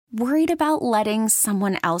Worried about letting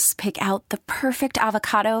someone else pick out the perfect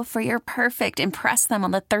avocado for your perfect impress them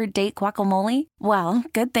on the third date guacamole? Well,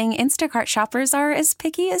 good thing Instacart shoppers are as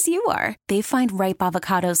picky as you are. They find ripe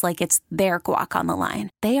avocados like it's their guac on the line.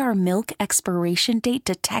 They are milk expiration date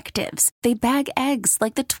detectives. They bag eggs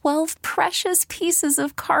like the 12 precious pieces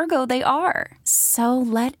of cargo they are. So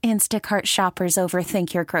let Instacart shoppers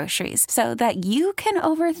overthink your groceries so that you can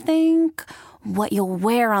overthink what you'll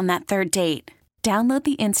wear on that third date. Download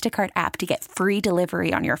the Instacart app to get free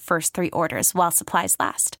delivery on your first 3 orders while supplies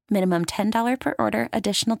last. Minimum $10 per order.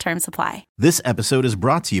 Additional terms apply. This episode is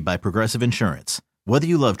brought to you by Progressive Insurance. Whether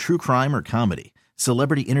you love true crime or comedy,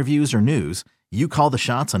 celebrity interviews or news, you call the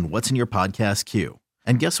shots on what's in your podcast queue.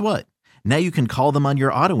 And guess what? Now you can call them on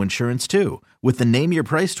your auto insurance too with the Name Your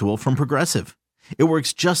Price tool from Progressive. It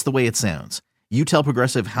works just the way it sounds. You tell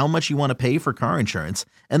Progressive how much you want to pay for car insurance,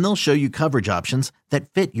 and they'll show you coverage options that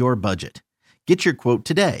fit your budget. Get your quote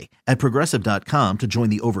today at Progressive.com to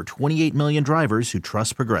join the over 28 million drivers who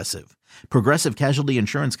trust Progressive. Progressive Casualty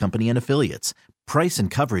Insurance Company and Affiliates. Price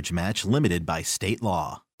and coverage match limited by state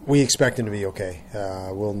law. We expect him to be okay.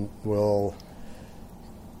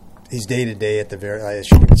 He's day-to-day at the very, I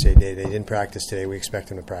shouldn't even say day-to-day. He didn't practice today. We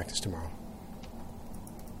expect him to practice tomorrow.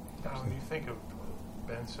 Now, when you think of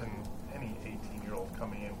Benson, any 18-year-old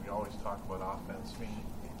coming in, we always talk about offense. I mean,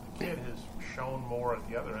 the kid has shown more at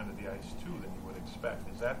the other end of the ice, too, than you would expect.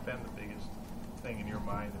 Has that been the biggest thing in your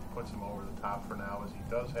mind that puts him over the top for now, as he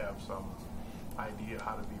does have some idea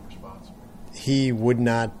how to be responsible? He would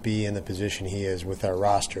not be in the position he is with our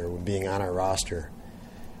roster, with being on our roster,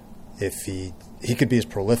 if he could be as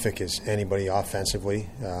prolific as anybody offensively,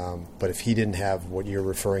 but if he didn't have what you're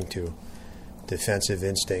referring to, defensive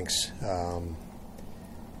instincts,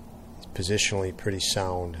 positionally pretty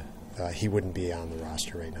sound, he wouldn't be on the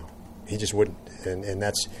roster right now. He just wouldn't, and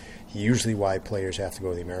that's usually why players have to go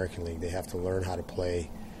to the American League. They have to learn how to play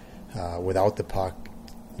without the puck.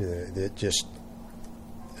 The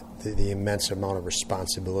immense amount of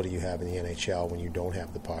responsibility you have in the NHL when you don't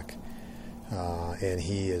have the puck, and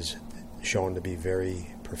he is shown to be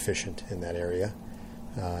very proficient in that area,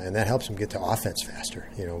 and that helps him get to offense faster.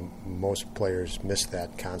 You know, most players miss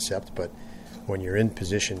that concept, but when you're in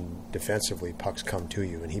position defensively, pucks come to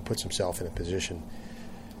you, and he puts himself in a position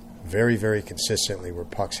very, very consistently where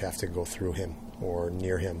pucks have to go through him or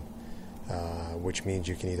near him, which means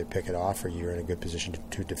you can either pick it off or you're in a good position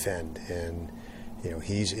to defend. And you know,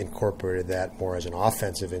 he's incorporated that more as an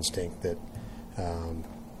offensive instinct that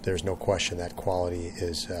there's no question that quality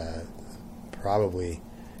is probably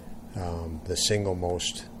the single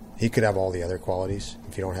most. He could have all the other qualities.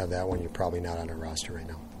 If you don't have that one, you're probably not on a roster right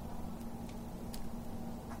now.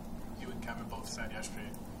 You and Kevin both said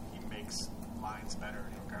yesterday he makes lines better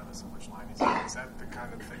regardless of which line he's on. Is that the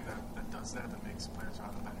kind of thing that does that makes players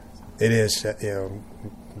around him better? It is.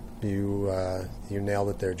 You nailed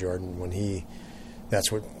it there, Jordan. When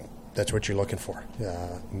that's what you're looking for.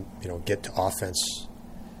 Get to offense,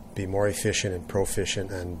 be more efficient and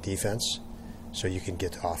proficient on defense, so you can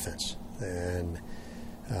get to offense. And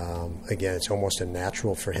again, it's almost a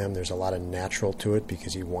natural for him. There's a lot of natural to it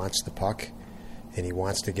because he wants the puck and he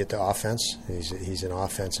wants to get to offense. He's an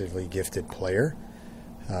offensively gifted player,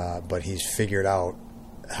 but he's figured out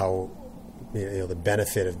how the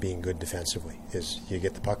benefit of being good defensively is you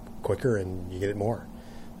get the puck quicker and you get it more.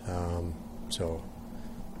 So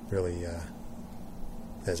really,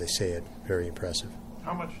 as I say it, very impressive.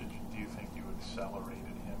 How much do you think you accelerated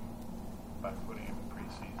him by putting him in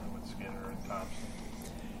preseason with Skinner and Thompson?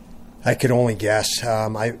 I could only guess.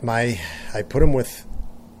 I put him with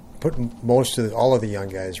all of the young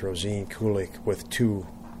guys, Rosine, Kulik, with two,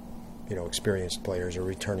 experienced players or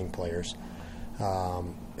returning players,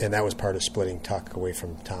 and that was part of splitting Tuck away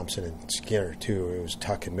from Thompson and Skinner too. It was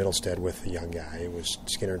Tuck and Middlestead with the young guy. It was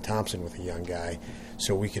Skinner and Thompson with the young guy,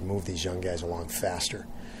 so we could move these young guys along faster.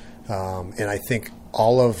 And I think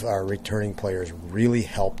all of our returning players really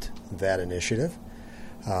helped that initiative.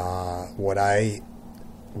 What I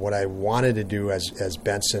wanted to do as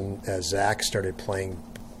Benson, as Zach started playing,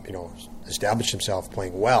 established himself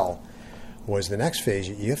playing well, was the next phase.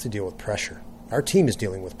 You have to deal with pressure. Our team is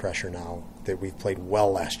dealing with pressure now that we've played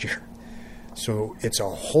well last year. So it's a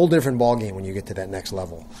whole different ballgame when you get to that next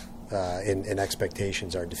level. And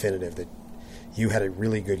expectations are definitive that you had a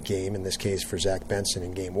really good game, in this case for Zach Benson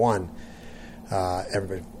in game one.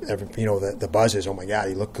 The buzz is, oh my God,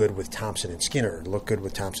 he looked good with Thompson and Skinner.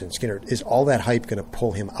 Is all that hype going to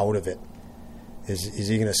pull him out of it? Is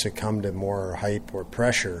he going to succumb to more hype or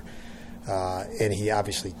pressure? And he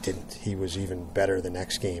obviously didn't. He was even better the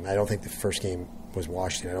next game. I don't think the first game was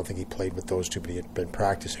Washington. I don't think he played with those two, but he had been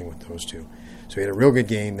practicing with those two. So he had a real good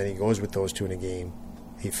game, then he goes with those two in a game.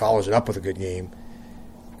 He follows it up with a good game.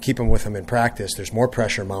 Keep him with him in practice. There's more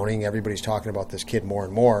pressure mounting. Everybody's talking about this kid more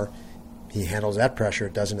and more. He handles that pressure.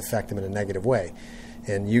 It doesn't affect him in a negative way.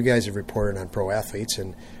 And you guys have reported on pro athletes,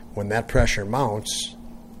 and when that pressure mounts,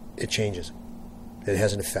 it changes. It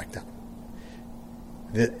has an effect on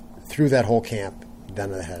him. Through that whole camp,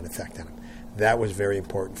 none of that had an effect on him. That was very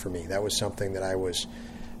important for me. That was something that I was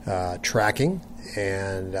tracking,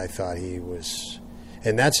 and I thought he was,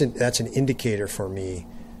 and that's an indicator for me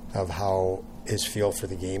of how his feel for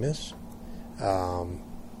the game is,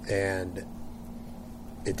 and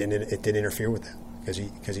it didn't interfere with that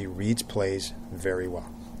because he reads plays very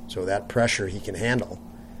well. So that pressure he can handle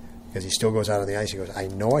because he still goes out on the ice. He goes, I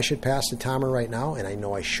know I should pass to Tomer right now, and I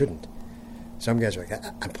know I shouldn't. Some guys are like,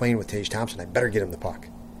 I'm playing with Tage Thompson. I better get him the puck.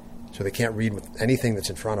 So they can't read with anything that's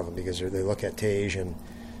in front of them because they look at Tage and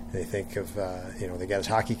they think of, they got his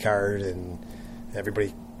hockey card, and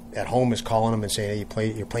everybody at home is calling him and saying,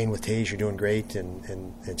 hey, you're playing with Tage, you're doing great,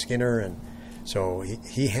 and Skinner. And so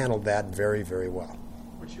he handled that very, very well.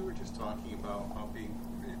 What you were just talking about,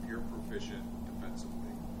 if you're proficient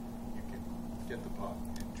defensively, you can get the puck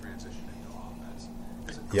and transition into offense.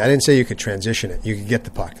 Yeah, I didn't say you could transition it. You could get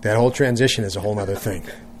the puck. That whole transition is a whole other thing.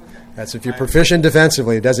 Okay. That's if you're proficient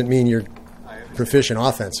defensively. It doesn't mean you're proficient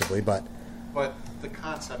offensively, but the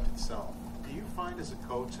concept itself. Do you find as a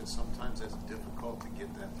coach that sometimes it's difficult to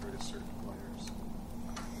get that through to certain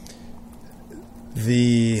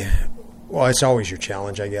players? Well, it's always your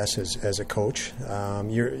challenge, I guess, as a coach.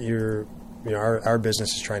 Our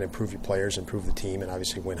business is trying to improve your players, improve the team, and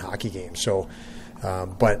obviously win hockey games. So,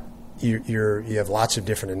 but you have lots of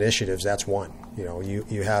different initiatives. That's one.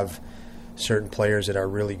 You have certain players that are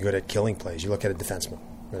really good at killing plays. You look at a defenseman,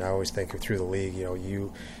 and I always think through the league,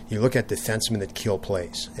 you look at defensemen that kill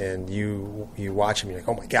plays, and you watch him, you're like,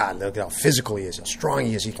 oh my God, look at how physical he is, how strong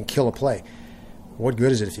he is, he can kill a play. What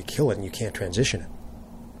good is it if you kill it and you can't transition it?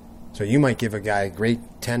 So you might give a guy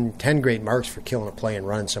 10 great marks for killing a play and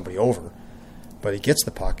running somebody over, but he gets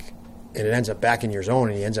the puck, and it ends up back in your zone,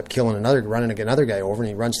 and he ends up running another guy over, and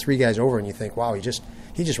he runs 3 guys over, and you think, wow, he just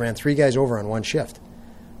ran 3 guys over on one shift.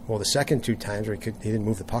 Well, the second 2 times where he didn't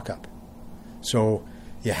move the puck up. So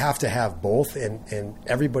you have to have both, and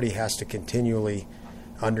everybody has to continually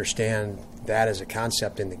understand that as a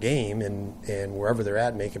concept in the game, and wherever they're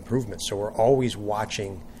at, make improvements. So we're always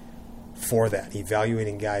watching for that,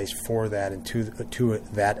 evaluating guys for that, and to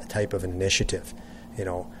that type of an initiative.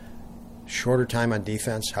 Shorter time on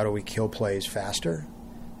defense, how do we kill plays faster?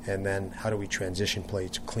 And then how do we transition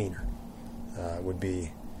plays cleaner? Would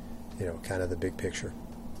be, kind of the big picture.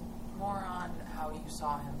 More on how you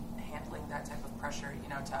saw him handling that type of pressure.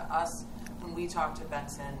 To us, when we talked to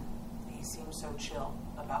Benson, he seems so chill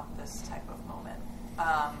about this type of moment.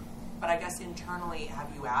 But I guess internally, have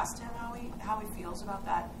you asked him how he feels about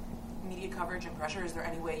that media coverage and pressure? Is there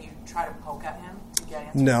any way you try to poke at him to get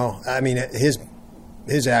answers? No, I mean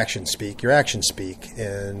his actions speak. Your actions speak,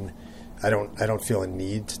 and I don't feel a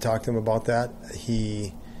need to talk to him about that.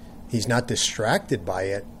 He's not distracted by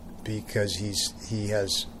it because he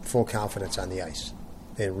has full confidence on the ice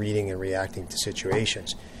and reading and reacting to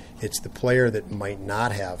situations. It's the player that might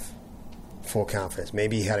not have full confidence.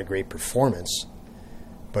 Maybe he had a great performance,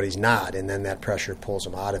 but he's not, and then that pressure pulls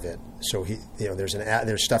him out of it. So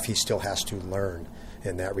there's stuff he still has to learn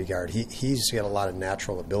in that regard. He's got a lot of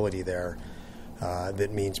natural ability there.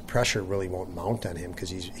 That means pressure really won't mount on him because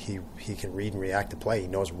he can read and react to play. He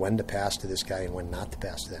knows when to pass to this guy and when not to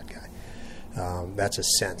pass to that guy. That's a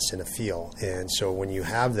sense and a feel. And so when you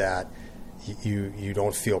have that, you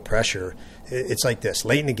don't feel pressure. It's like this.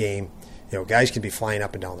 Late in the game, guys can be flying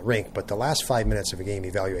up and down the rink, but the last 5 minutes of a game,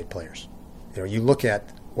 evaluate players. You look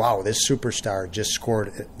at, wow, this superstar just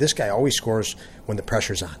scored. This guy always scores when the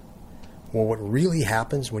pressure's on. Well, what really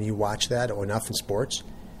happens when you watch that enough in sports,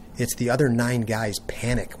 it's the other 9 guys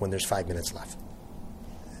panic when there's 5 minutes left.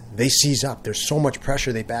 They seize up. There's so much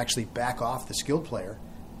pressure, they actually back off the skilled player,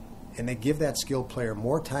 and they give that skilled player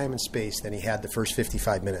more time and space than he had the first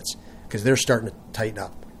 55 minutes because they're starting to tighten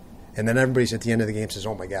up. And then everybody's at the end of the game says,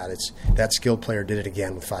 oh, my God, it's that skilled player did it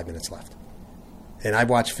again with 5 minutes left. And I've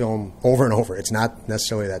watched film over and over. It's not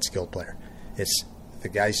necessarily that skilled player. It's the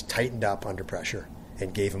guys tightened up under pressure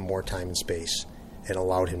and gave him more time and space and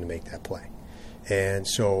allowed him to make that play. And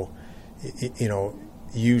so,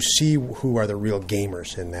 you see who are the real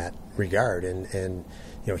gamers in that regard, and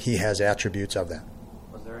he has attributes of that.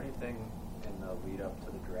 Was there anything in the lead up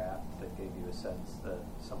to the draft that gave you a sense that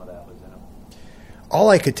some of that was in him? all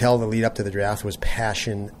I could tell the lead up to the draft was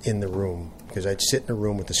passion in the room, because I'd sit in a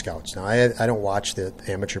room with the scouts. Now, I don't watch the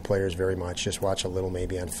amateur players very much, just watch a little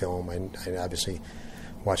maybe on film. I obviously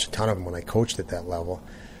watched a ton of them when I coached at that level.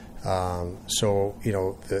 So,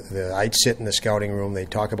 I'd sit in the scouting room, they'd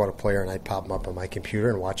talk about a player, and I'd pop them up on my computer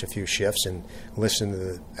and watch a few shifts and listen to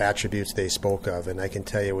the attributes they spoke of. And I can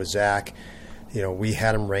tell you with Zach, we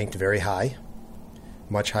had him ranked very high,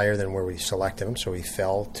 much higher than where we selected him, so he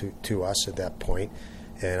fell to us at that point,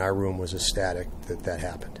 and our room was ecstatic that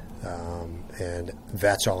happened. And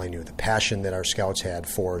that's all I knew. The passion that our scouts had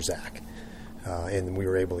for Zach, and we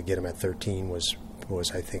were able to get him at 13 was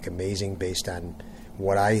I think amazing based on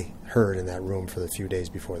what I heard in that room for the few days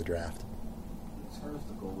before the draft. As far as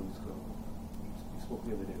the goalies go, you spoke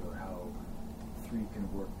the other day about how 3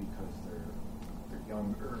 can work because they're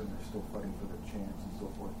younger and they're still fighting for their chance and so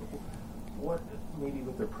forth. But what maybe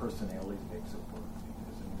with their personalities makes it work?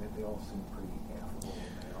 Because they all seem pretty affable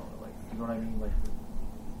and they all you know what I mean? Like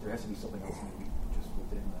there has to be something else maybe just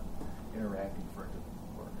within them interacting for it to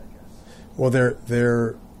work, I guess. Well,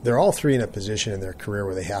 they're all 3 in a position in their career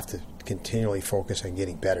where they have to continually focus on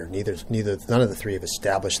getting better. None of the 3 have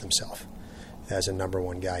established themselves as a number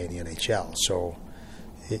 1 guy in the NHL. So,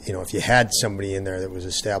 if you had somebody in there that was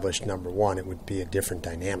established number 1, it would be a different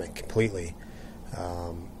dynamic completely.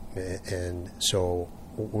 And so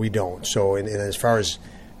we don't. So, and as far as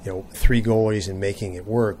 3 goalies and making it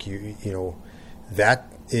work,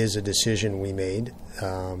 that is a decision we made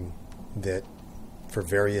that for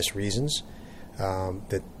various reasons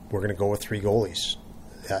that we're going to go with 3 goalies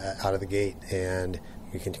out of the gate, and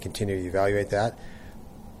we can continue to evaluate that.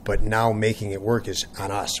 But now making it work is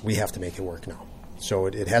on us. We have to make it work now. So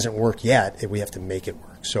it hasn't worked yet. We have to make it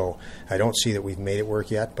work. So I don't see that we've made it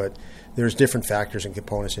work yet, but there's different factors and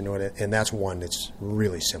components into it, and that's one that's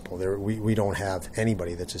really simple. We don't have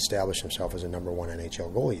anybody that's established himself as a number 1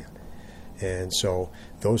 NHL goalie yet. And so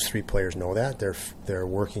those 3 players know that. They're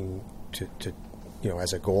working to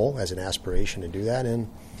as a goal, as an aspiration to do that, and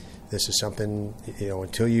this is something,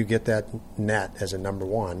 until you get that net as a number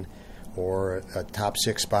 1 or a top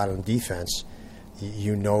 6 spot on defense,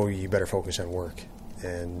 you better focus on work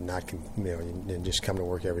and not, and just come to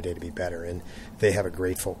work every day to be better. And they have a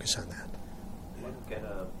great focus on that. You didn't get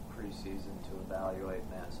a preseason to evaluate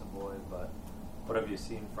Matt Savoy, but what have you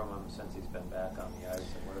seen from him since he's been back on the ice,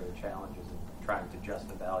 and what are the challenges in trying to just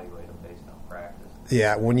evaluate him based on practice?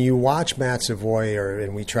 Yeah, when you watch Matt Savoy,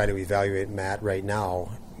 and we try to evaluate Matt right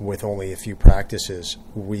now with only a few practices,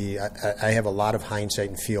 I have a lot of hindsight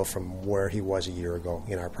and feel from where he was a year ago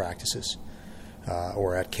in our practices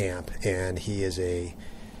or at camp, and he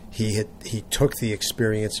took the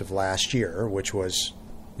experience of last year, which was,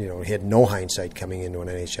 he had no hindsight coming into an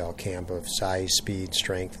NHL camp of size, speed,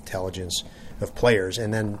 strength, intelligence of players,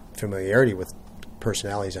 and then familiarity with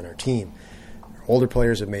personalities on our team. Older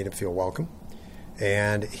players have made him feel welcome.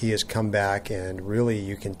 And he has come back, and really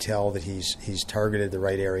you can tell that he's targeted the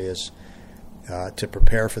right areas to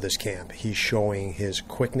prepare for this camp. He's showing his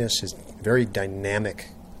quickness, his very dynamic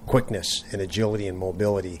quickness and agility and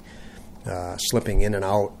mobility, slipping in and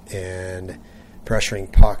out and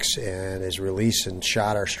pressuring pucks, and his release and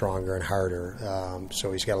shot are stronger and harder.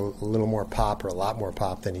 So he's got a little more pop, or a lot more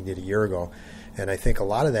pop than he did a year ago. And I think a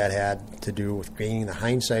lot of that had to do with gaining the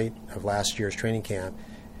hindsight of last year's training camp,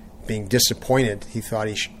 being disappointed. He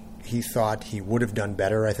thought he would have done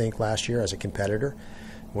better, I think, last year as a competitor.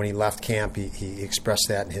 When he left camp, he expressed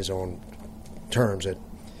that in his own terms, that,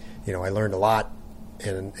 I learned a lot,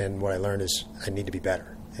 and what I learned is I need to be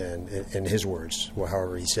better. And in his words,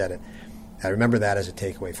 however he said it, I remember that as a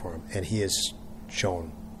takeaway for him. And he has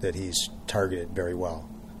shown that he's targeted very well,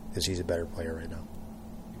 because he's a better player right now.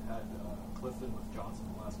 You had Clifton with Johnson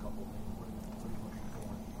the last couple of games. What are you looking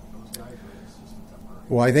for those guys, or is this temporary?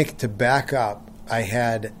 Well, I think to back up, I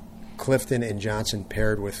had Clifton and Johnson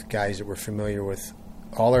paired with guys that were familiar with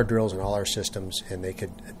all our drills and all our systems, and they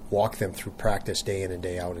could walk them through practice day in and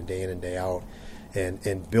day out and day in and day out,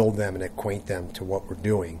 and build them and acquaint them to what we're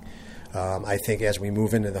doing. I think as we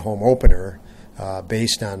move into the home opener,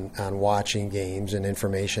 based on watching games and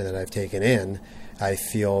information that I've taken in, I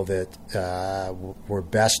feel that we're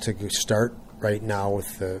best to start right now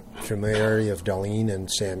with the familiarity of Dahlin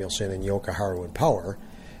and Samuelson and Jokiharju and Power,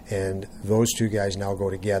 and those 2 guys now go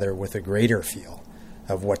together with a greater feel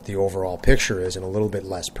of what the overall picture is, and a little bit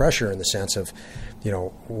less pressure in the sense of,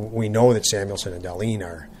 we know that Samuelson and Dahlin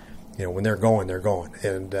are, when they're going, they're going.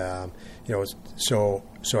 And, so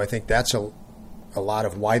I think that's a lot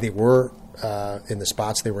of why they were in the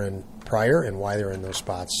spots they were in prior, and why they're in those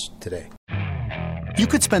spots today. You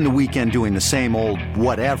could spend the weekend doing the same old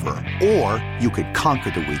whatever, or you could conquer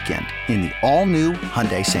the weekend in the all-new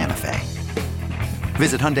Hyundai Santa Fe.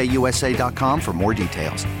 Visit HyundaiUSA.com for more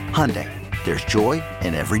details. Hyundai, there's joy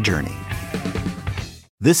in every journey.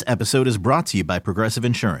 This episode is brought to you by Progressive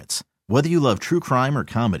Insurance. Whether you love true crime or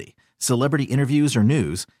comedy, celebrity interviews or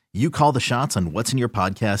news, you call the shots on what's in your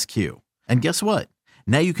podcast queue. And guess what?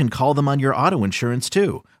 Now you can call them on your auto insurance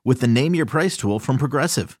too with the Name Your Price tool from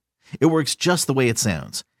Progressive. It works just the way it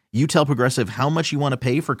sounds. You tell Progressive how much you want to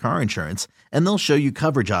pay for car insurance, and they'll show you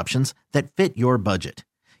coverage options that fit your budget.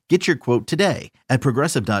 Get your quote today at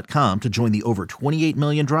Progressive.com to join the over 28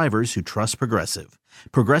 million drivers who trust Progressive.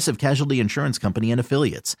 Progressive Casualty Insurance Company and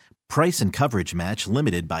Affiliates. Price and coverage match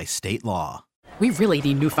limited by state law. We really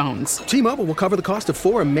need new phones. T-Mobile will cover the cost of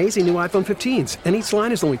 4 amazing new iPhone 15s, and each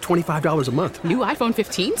line is only $25 a month. New iPhone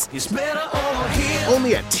 15s? It's better over here.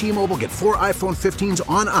 Only at T-Mobile, get 4 iPhone 15s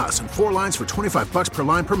on us and 4 lines for $25 per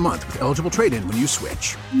line per month with eligible trade-in when you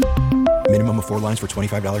switch. Minimum of 4 lines for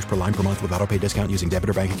 $25 per line per month with autopay discount using debit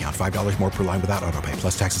or bank account. $5 more per line without autopay,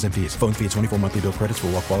 plus taxes and fees. Phone fee at 24 monthly bill credits for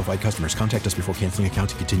well-qualified customers. Contact us before canceling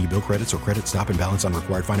account to continue bill credits or credit stop and balance on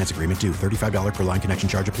required finance agreement due. $35 per line connection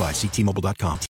charge applies. See T-Mobile.com.